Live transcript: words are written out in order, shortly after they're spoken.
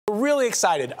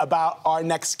excited about our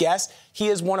next guest. He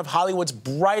is one of Hollywood's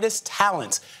brightest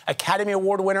talents, Academy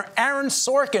Award winner Aaron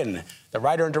Sorkin. The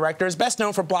writer and director is best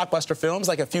known for blockbuster films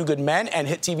like A Few Good Men and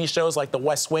hit TV shows like The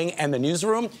West Wing and The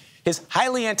Newsroom. His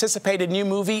highly anticipated new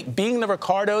movie, Being the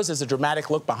Ricardos, is a dramatic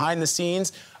look behind the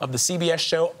scenes of the CBS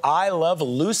show I Love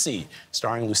Lucy,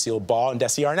 starring Lucille Ball and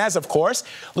Desi Arnaz, of course.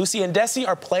 Lucy and Desi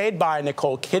are played by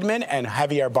Nicole Kidman and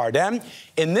Javier Bardem.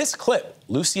 In this clip,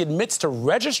 Lucy admits to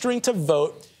registering to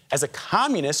vote as a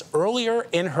communist earlier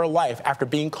in her life after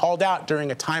being called out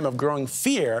during a time of growing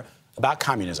fear about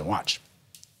communism. Watch.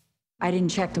 I didn't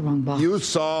check the wrong box. You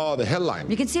saw the headline.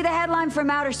 You can see the headline from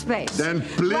outer space. Then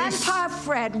please... Grandpa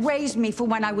Fred raised me from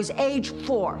when I was age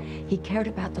 4. He cared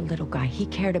about the little guy. He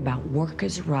cared about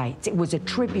workers' rights. It was a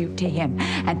tribute to him.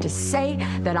 And to say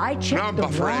that I checked the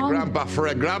wrong...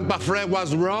 Grandpa Fred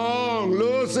was wrong,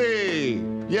 Lucy.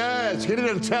 Yes, he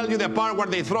didn't tell you the part where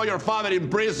they throw your father in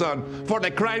prison for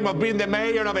the crime of being the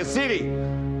mayor of a city.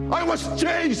 I was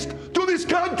chased to this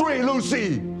country,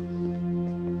 Lucy.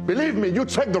 Believe me, you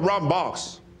checked the wrong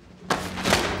box.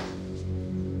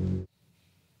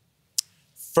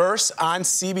 First on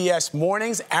CBS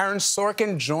Mornings, Aaron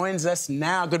Sorkin joins us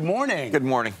now. Good morning. Good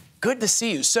morning. Good to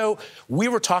see you. So we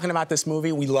were talking about this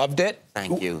movie. We loved it.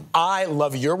 Thank you. I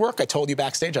love your work. I told you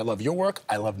backstage, I love your work.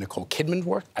 I love Nicole Kidman's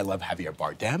work. I love Javier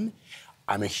Bardem.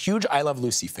 I'm a huge I Love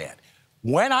Lucy fan.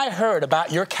 When I heard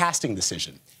about your casting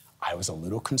decision, I was a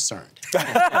little concerned.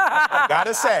 I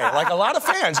gotta say, like a lot of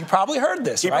fans, you probably heard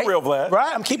this, right? Keep it real, Vlad.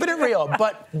 Right, I'm keeping it real.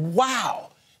 But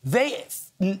wow, they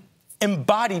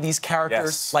embody these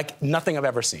characters like nothing I've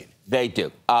ever seen. They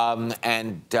do.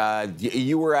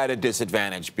 You were at a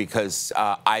disadvantage because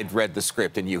I'd read the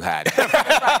script and you had.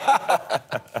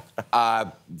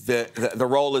 The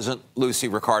role isn't Lucy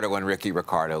Ricardo and Ricky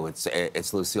Ricardo.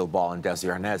 It's Lucille Ball and Desi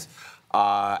Arnaz.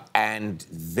 And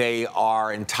they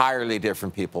are entirely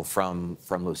different people from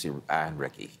Lucy and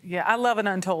Ricky. Yeah, I love an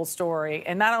untold story.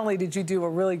 And not only did you do a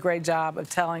really great job of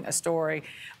telling a story,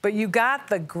 but you got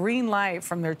the green light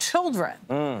from their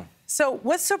children. So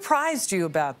what surprised you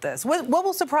about this? What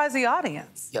will surprise the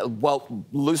audience? Yeah, well,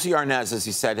 Lucy Arnaz, as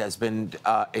he said, has been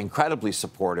incredibly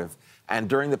supportive. And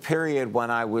during the period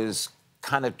when I was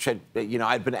kind of,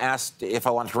 I'd been asked if I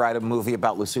wanted to write a movie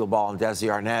about Lucille Ball and Desi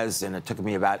Arnaz, and it took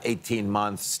me about 18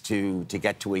 months to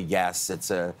get to a yes. It's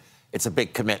a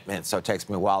big commitment, so it takes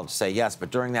me a while to say yes.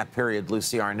 But during that period,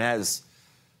 Lucy Arnaz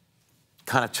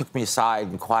kind of took me aside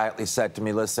and quietly said to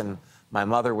me, listen, my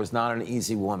mother was not an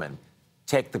easy woman.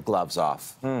 Take the gloves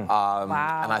off. Wow.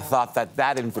 And I thought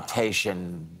that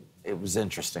invitation, it was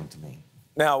interesting to me.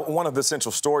 Now, one of the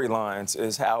central storylines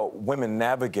is how women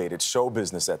navigated show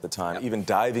business at the time, even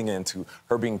diving into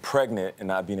her being pregnant and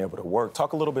not being able to work.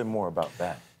 Talk a little bit more about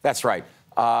that. That's right.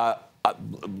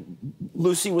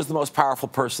 Lucy was the most powerful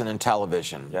person in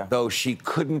television, though she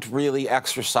couldn't really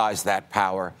exercise that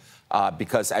power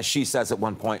because, as she says at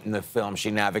one point in the film,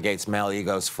 she navigates male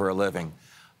egos for a living.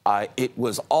 It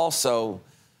was also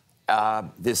a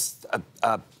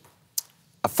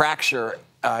fracture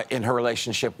in her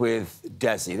relationship with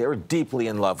Desi. They were deeply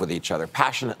in love with each other,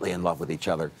 passionately in love with each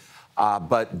other.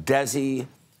 But Desi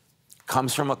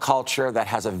comes from a culture that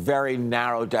has a very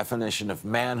narrow definition of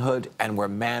manhood and where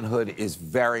manhood is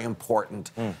very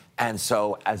important. And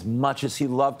so as much as he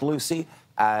loved Lucy,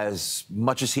 as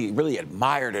much as he really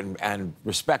admired and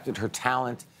respected her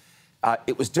talent,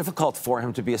 it was difficult for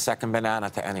him to be a second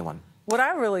banana to anyone. What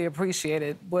I really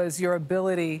appreciated was your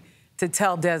ability to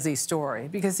tell Desi's story,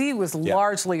 because he was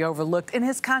largely overlooked in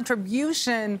his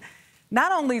contribution,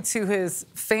 not only to his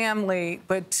family,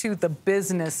 but to the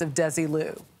business of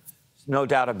Desilu. No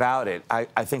doubt about it.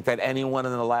 I think that anyone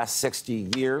in the last 60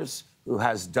 years who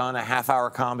has done a half-hour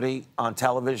comedy on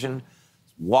television,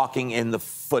 walking in the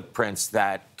footprints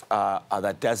that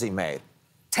Desi made.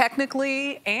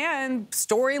 Technically and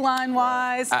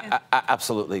storyline-wise.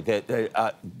 Absolutely.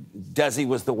 Desi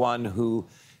was the one who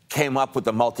came up with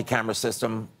the multi-camera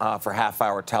system for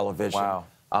half-hour television. Wow.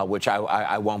 Which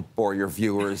I won't bore your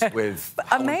viewers with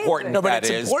how important no, but that it's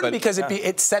is. important because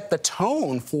it set the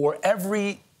tone for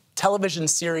every television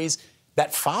series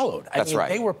that followed. I mean,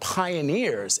 they were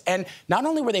pioneers. And not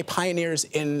only were they pioneers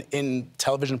in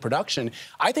television production,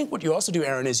 I think what you also do,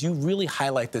 Aaron, is you really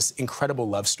highlight this incredible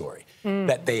love story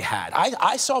that they had.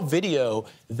 I saw video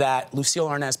that Lucille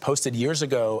Arnaz posted years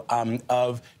ago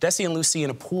of Desi and Lucy in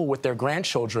a pool with their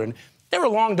grandchildren. They were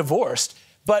long divorced,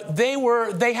 but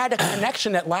they had a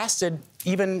connection that lasted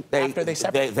even after they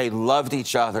separated. They loved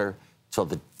each other till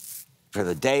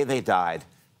the day they died.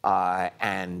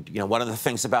 And, one of the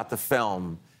things about the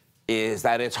film is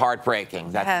that it's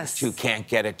heartbreaking that these two can't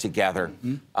get it together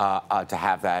to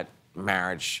have that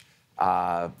marriage.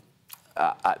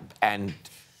 and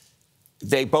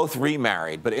they both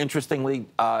remarried. But interestingly,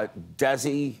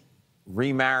 Desi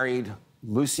remarried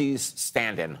Lucy's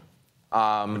stand-in.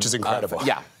 Which is incredible.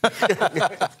 Yeah.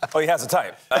 Oh, he has a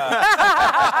type.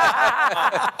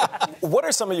 What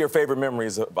are some of your favorite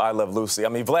memories of I Love Lucy? I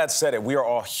mean, Vlad said it. We are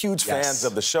all huge fans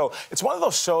of the show. It's one of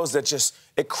those shows that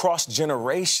it crossed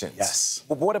generations. Yes.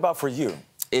 But what about for you?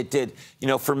 It did. You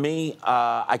know, for me,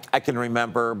 I can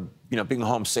remember, being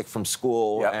homesick from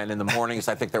school, and in the mornings,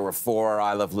 I think there were 4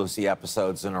 I Love Lucy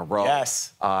episodes in a row.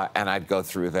 Yes. And I'd go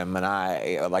through them, and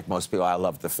I, like most people, I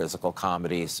loved the physical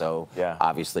comedy, so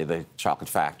obviously the Chocolate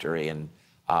Factory, and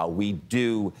we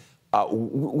do,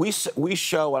 we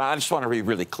show, and I just want to be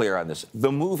really clear on this,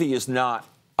 the movie is not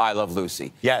I Love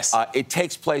Lucy. Yes. It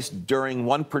takes place during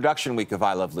one production week of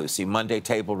I Love Lucy, Monday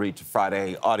table read to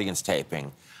Friday audience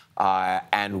taping.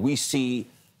 And we see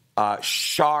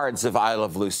shards of I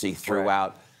Love Lucy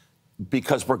throughout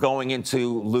because we're going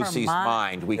into Lucy's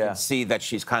mind. We can see that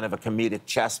she's kind of a comedic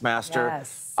chess master.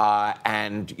 Yes.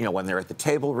 And, when they're at the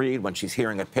table read, when she's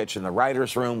hearing a pitch in the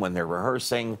writer's room, when they're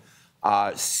rehearsing,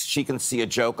 she can see a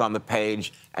joke on the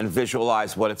page and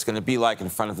visualize what it's going to be like in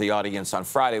front of the audience on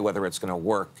Friday, whether it's going to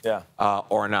work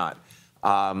or not.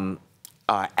 And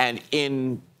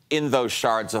in those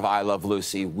shards of I Love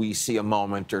Lucy, we see a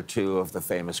moment or two of the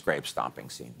famous grape stomping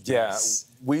scene. Yeah, Yes.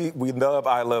 we love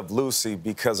I Love Lucy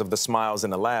because of the smiles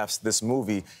and the laughs. This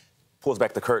movie pulls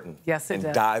back the curtain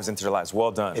and dives into their lives.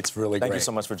 Well done. It's really Thank great. you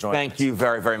so much for joining us. Thank you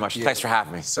very, very much. Thanks for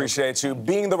having me. Appreciate you.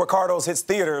 Being the Ricardos hits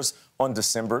theaters on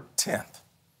December 10th.